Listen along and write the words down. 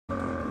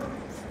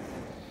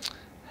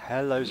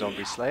Hello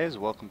Zombie Slayers,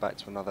 welcome back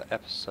to another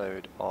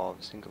episode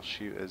of Single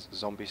Shooters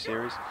Zombie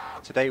Series.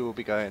 Today we'll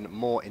be going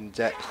more in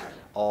depth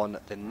on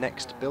the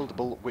next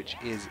buildable, which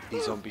is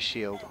the Zombie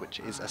Shield, which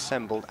is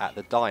assembled at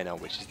the diner,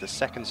 which is the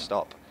second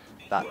stop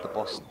that the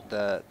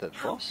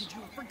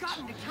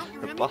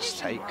bus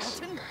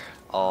takes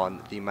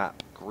on the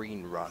map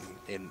Green Run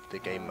in the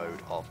game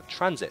mode of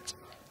Transit.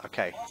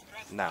 Okay,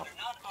 now,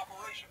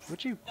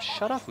 would you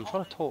shut up? I'm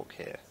trying to talk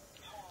here.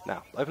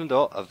 Now, open the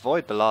door,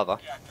 avoid the lava.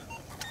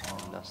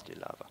 Nasty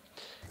lava.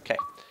 Okay,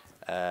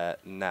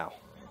 now,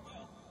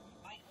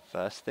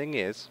 first thing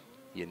is,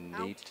 you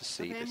need to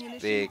see this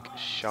big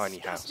shiny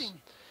house.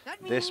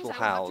 This will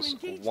house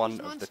one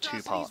of the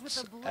two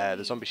parts.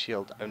 The Zombie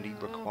Shield only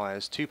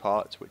requires two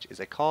parts, which is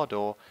a car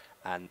door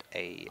and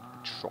a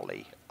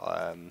trolley,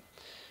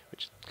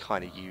 which is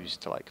kind of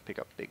used to like pick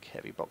up big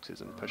heavy boxes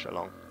and push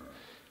along,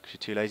 because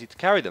you're too lazy to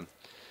carry them.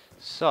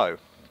 So,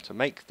 to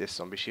make this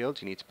Zombie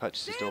Shield, you need to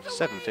purchase this door for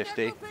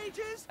 $7.50.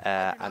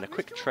 And a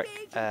quick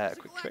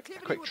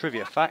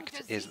trivia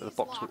fact is that the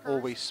box will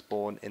always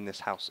spawn in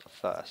this house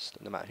first.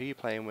 No matter who you're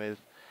playing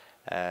with,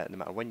 no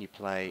matter when you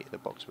play, the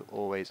box will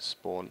always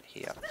spawn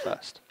here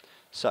first.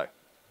 So,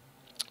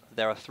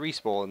 there are 3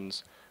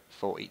 spawns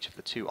for each of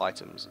the 2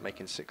 items,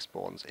 making 6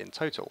 spawns in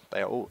total.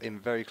 They are all in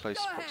very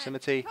close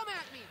proximity.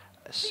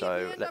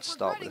 So, let's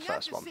start with the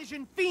first one.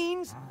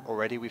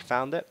 Already we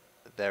found it.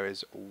 There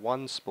is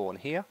 1 spawn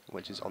here,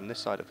 which is on this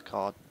side of the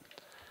card.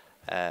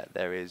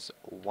 There is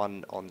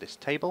 1 on this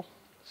table,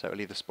 so it'll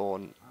either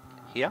spawn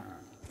here,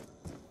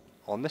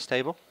 on this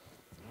table,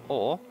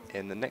 or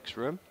in the next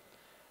room,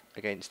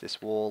 against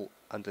this wall,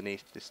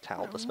 underneath this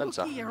towel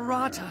dispenser.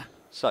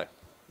 So,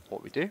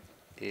 what we do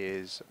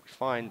is we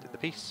find the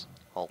piece,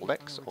 hold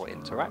X or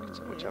interact,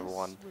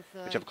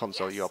 whichever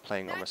console you are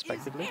playing on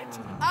respectively.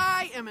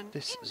 I am an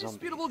this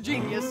indisputable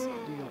genius.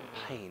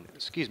 Pain.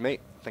 Excuse me.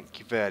 Thank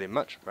you very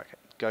much. Okay.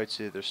 Go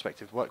to the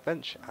respective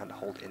workbench and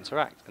hold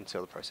interact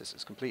until the process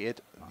is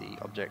completed. The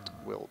object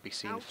will be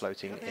seen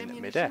floating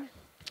in midair.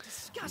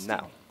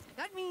 Now,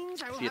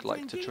 if you'd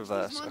like to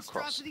traverse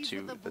across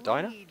to the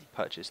diner,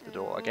 purchase the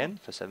door again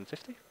for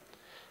 $7.50.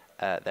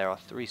 There are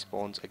 3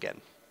 spawns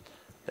again.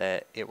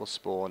 It will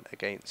spawn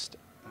against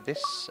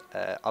this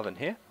oven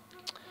here.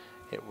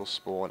 It will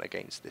spawn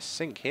against this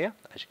sink here.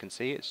 As you can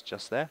see, it's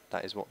just there.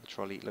 That is what the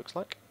trolley looks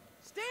like.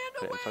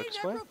 Put it in focus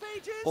square,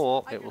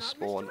 or it will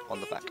spawn on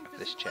the back of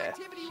this chair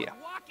here.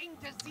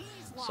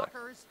 So,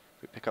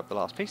 we pick up the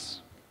last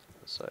piece,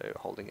 so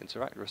holding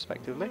interact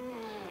respectively.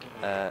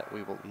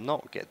 We will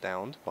not get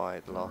downed by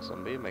the last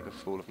zombie and make a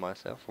fool of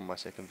myself on my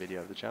second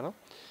video of the channel.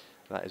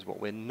 That is what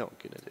we're not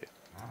going to do.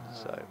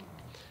 So,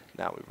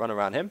 now we run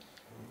around him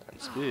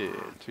and spin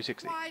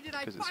 360. Why did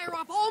I fire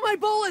off all my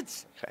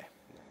bullets? Okay.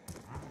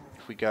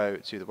 If we go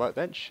to the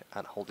workbench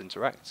and hold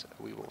interact,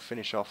 we will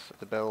finish off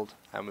the build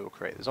and we will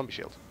create the Zombie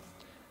Shield.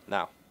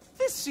 Now,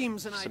 this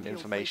seems some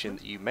information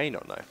that you may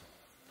not know.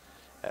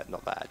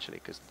 Not that actually,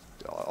 because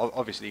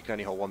obviously you can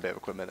only hold 1 bit of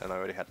equipment, and I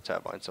already had a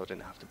turbine, so I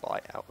didn't have to buy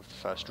it out of the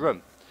first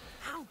room.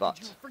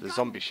 But the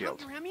Zombie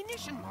Shield.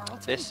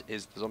 This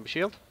is the Zombie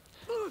Shield,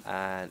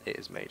 and it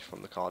is made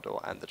from the car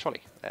door and the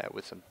trolley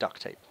with some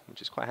duct tape,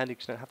 which is quite handy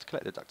because you don't have to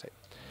collect the duct tape.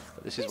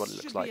 But this is what it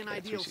looks like in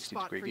a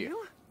 360-degree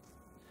view.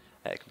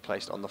 It can be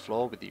placed on the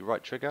floor with the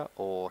right trigger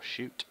or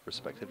shoot,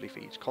 respectively, for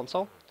each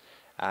console.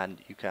 And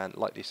you can,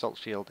 like the assault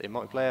shield in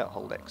multiplayer,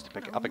 hold X to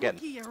pick it up again.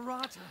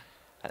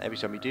 And every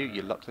time you do,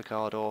 you lock the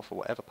car door for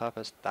whatever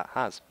purpose that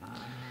has.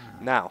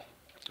 Now,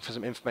 for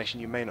some information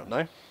you may not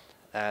know,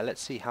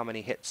 let's see how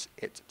many hits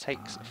it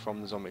takes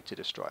from the zombie to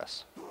destroy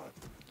us.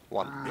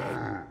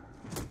 1,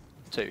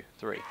 2,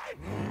 3,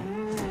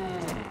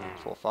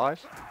 4,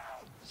 5,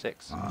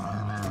 6,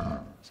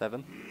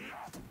 7,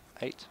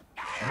 8,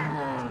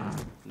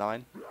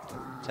 9,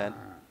 10,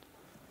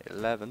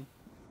 11,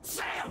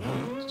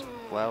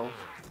 12,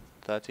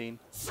 13,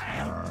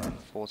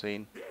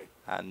 14,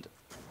 and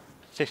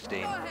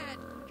 15.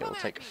 It will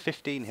take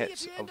 15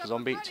 hits of a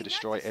zombie to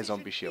destroy a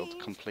Zombie Shield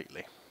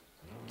completely.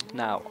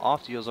 Now,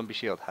 after your Zombie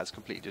Shield has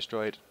completely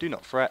destroyed, do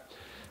not fret.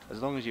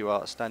 As long as you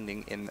are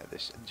standing in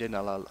this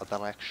general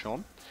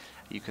direction,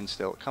 you can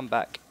still come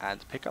back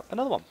and pick up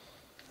another one.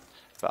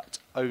 But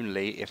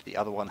only if the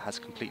other one has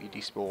completely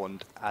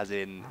despawned, as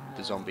in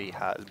the zombie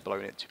has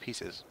blown it to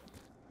pieces.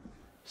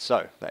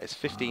 So, that is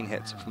 15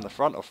 hits from the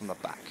front or from the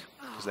back,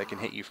 because they can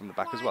hit you from the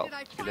back as well.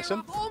 If you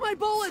listen,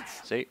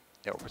 see,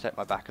 it will protect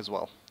my back as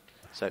well.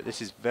 So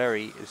this is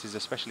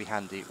especially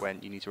handy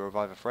when you need to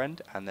revive a friend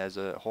and there's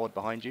a horde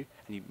behind you,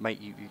 and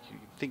you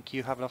think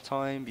you have enough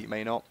time, but you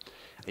may not,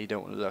 and you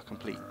don't want to look a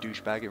complete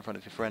douchebag in front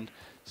of your friend.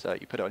 So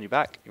you put it on your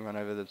back, you run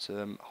over to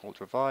them, hold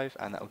revive,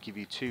 and that will give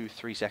you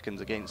 2-3 seconds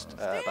against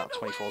about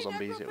 24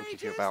 zombies. It will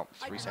give you about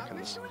 3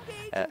 seconds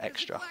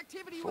extra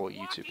for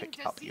you to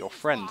pick up your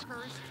friend.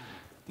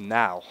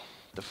 Now,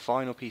 the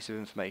final piece of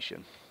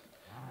information.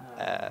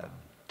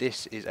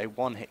 This is a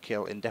 1-hit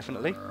kill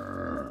indefinitely.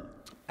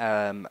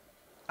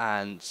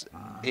 And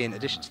in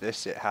addition to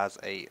this, it has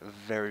a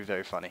very,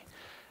 very funny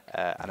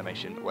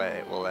animation where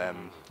it will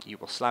you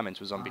will slam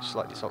into a zombie,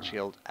 slightly assault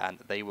shield, and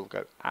they will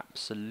go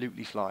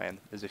absolutely flying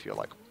as if you're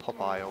like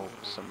Popeye or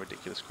some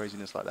ridiculous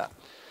craziness like that.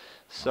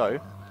 So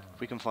if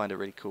we can find a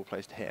really cool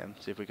place to hit him,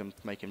 see if we can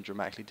make him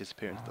dramatically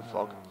disappear into the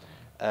fog.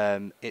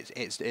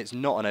 It's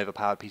not an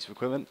overpowered piece of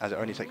equipment, as it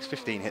only takes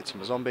 15 hits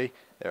from a zombie.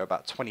 There are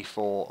about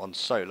 24 on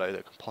solo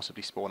that can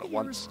possibly spawn at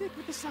once,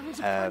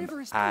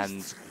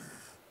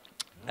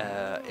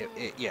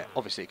 yeah,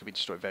 obviously it can be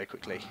destroyed very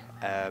quickly.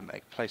 It can be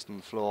placed on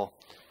the floor,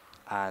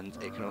 and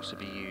it can also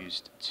be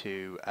used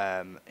to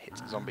hit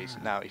zombies.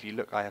 Now, if you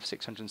look, I have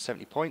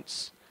 670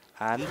 points,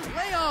 and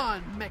Lay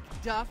on,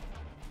 McDuff.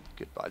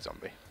 goodbye,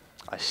 zombie.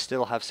 I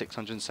still have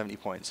 670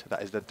 points.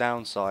 That is the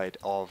downside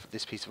of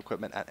this piece of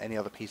equipment and any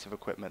other piece of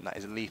equipment that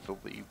is lethal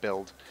that you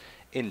build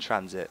in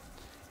Transit,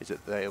 is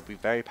that they'll be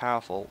very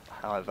powerful,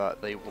 however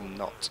they will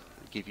not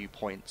give you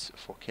points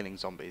for killing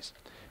zombies.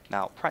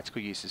 Now,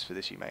 practical uses for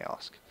this, you may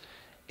ask.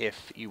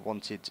 If you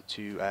wanted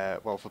to,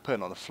 well, for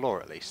putting on the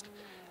floor at least,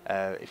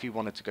 if you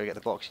wanted to go get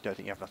the box, you don't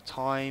think you have enough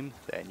time,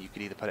 then you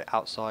could either put it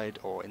outside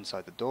or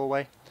inside the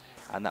doorway,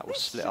 and that will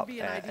split up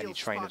any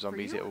train of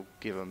zombies. It'll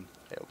give them,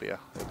 it'll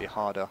be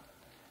harder.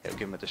 It'll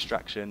give them a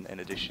distraction in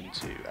addition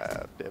to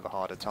a bit of a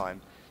harder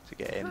time to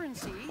get in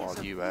while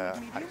you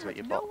activate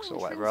your box or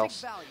whatever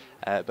else.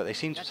 But they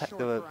seem to attack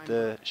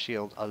the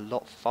shield a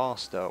lot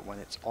faster when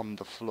it's on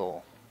the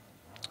floor.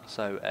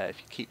 So if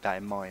you keep that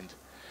in mind,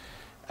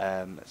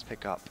 let's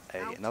pick up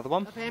another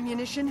one.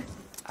 Ammunition.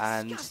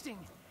 And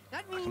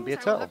I can be a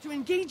turtle.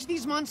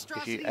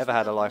 If you ever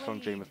had a lifelong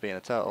dream of being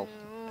a turtle,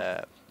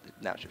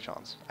 now's your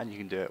chance. And you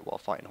can do it while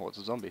fighting hordes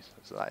of zombies,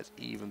 so that is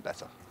even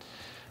better.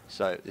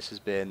 So this has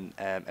been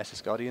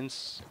SS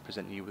Guardians,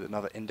 presenting you with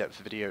another in-depth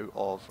video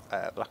of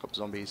Black Ops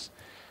Zombies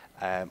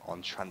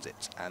on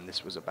Transit, and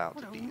this was about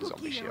the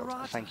zombie shield.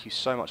 Thank you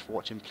so much for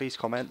watching. Please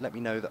comment, let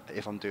me know that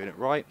if I'm doing it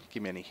right,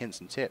 give me any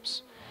hints and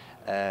tips.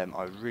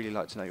 I'd really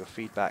like to know your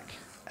feedback,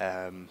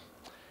 and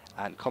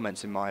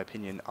comments in my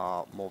opinion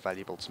are more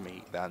valuable to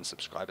me than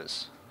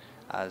subscribers,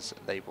 as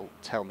they will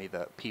tell me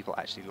that people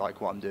actually like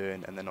what I'm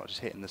doing and they're not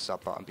just hitting the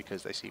sub button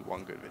because they see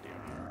one good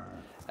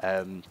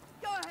video.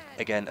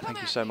 Again, thank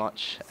you so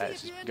much.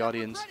 This is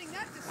Guardians,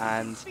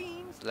 and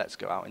let's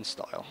go out in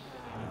style.